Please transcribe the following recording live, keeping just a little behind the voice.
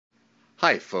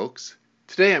Hi folks,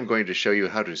 today I'm going to show you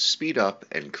how to speed up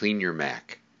and clean your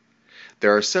Mac.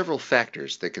 There are several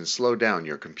factors that can slow down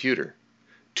your computer.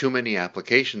 Too many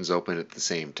applications open at the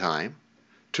same time,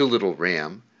 too little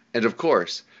RAM, and of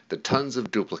course, the tons of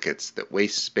duplicates that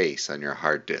waste space on your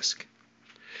hard disk.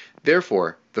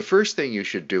 Therefore, the first thing you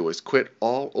should do is quit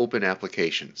all open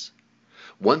applications.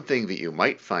 One thing that you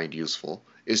might find useful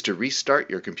is to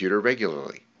restart your computer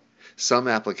regularly. Some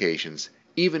applications,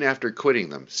 even after quitting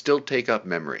them, still take up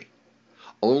memory.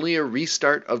 Only a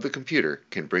restart of the computer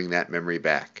can bring that memory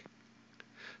back.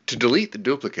 To delete the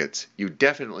duplicates, you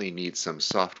definitely need some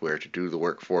software to do the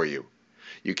work for you.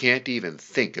 You can't even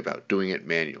think about doing it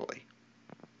manually.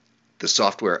 The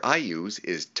software I use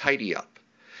is TidyUp.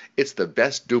 It's the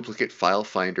best duplicate file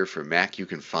finder for Mac you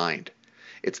can find.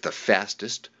 It's the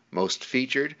fastest, most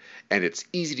featured, and it's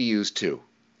easy to use too.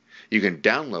 You can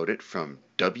download it from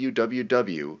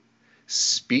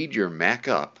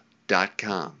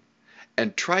www.speedyourmacup.com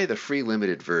and try the free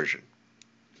limited version.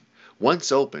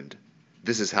 Once opened,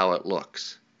 this is how it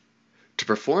looks. To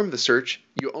perform the search,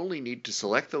 you only need to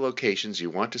select the locations you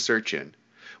want to search in,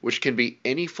 which can be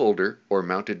any folder or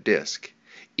mounted disk,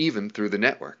 even through the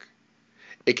network.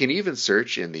 It can even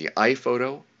search in the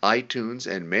iPhoto, iTunes,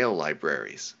 and Mail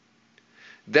libraries.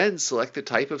 Then select the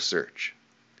type of search.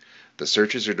 The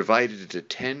searches are divided into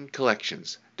 10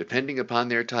 collections, depending upon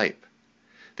their type.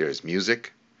 There's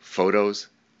music, photos,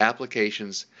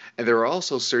 applications, and there are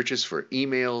also searches for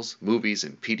emails, movies,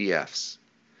 and PDFs.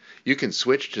 You can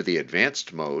switch to the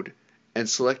advanced mode and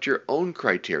select your own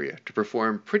criteria to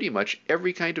perform pretty much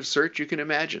every kind of search you can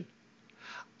imagine.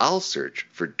 I'll search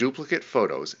for duplicate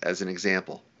photos as an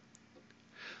example.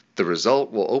 The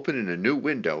result will open in a new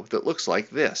window that looks like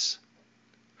this.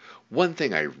 One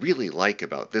thing I really like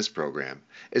about this program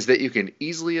is that you can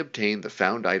easily obtain the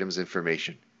found items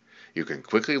information. You can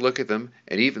quickly look at them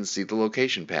and even see the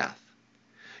location path.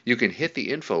 You can hit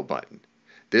the info button.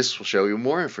 This will show you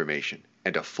more information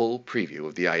and a full preview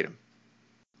of the item.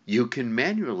 You can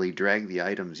manually drag the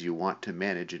items you want to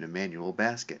manage in a manual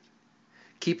basket.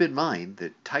 Keep in mind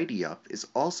that TidyUp is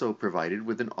also provided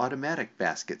with an automatic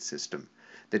basket system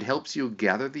that helps you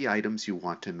gather the items you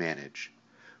want to manage.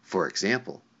 For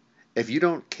example, if you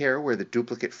don't care where the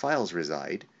duplicate files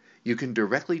reside, you can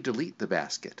directly delete the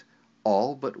basket,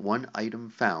 all but one item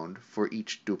found for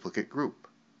each duplicate group.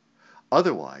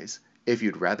 Otherwise, if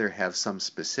you'd rather have some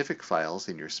specific files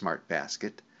in your Smart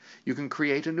Basket, you can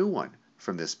create a new one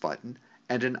from this button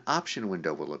and an option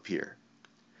window will appear,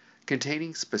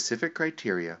 containing specific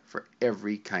criteria for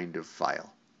every kind of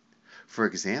file. For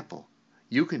example,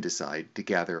 you can decide to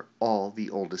gather all the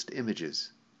oldest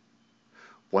images.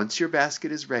 Once your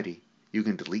basket is ready, you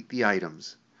can delete the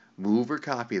items, move or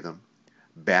copy them,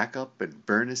 back up and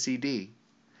burn a CD,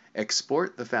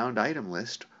 export the found item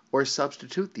list, or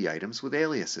substitute the items with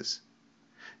aliases.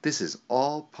 This is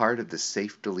all part of the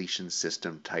safe deletion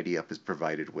system TidyUp is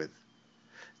provided with.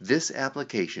 This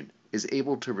application is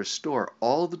able to restore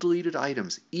all the deleted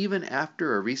items even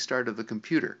after a restart of the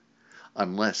computer,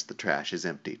 unless the trash is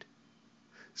emptied.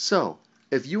 So,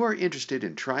 if you are interested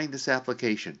in trying this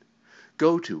application,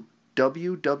 go to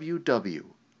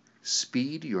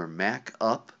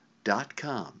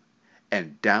www.speedyourmacup.com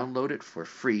and download it for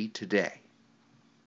free today.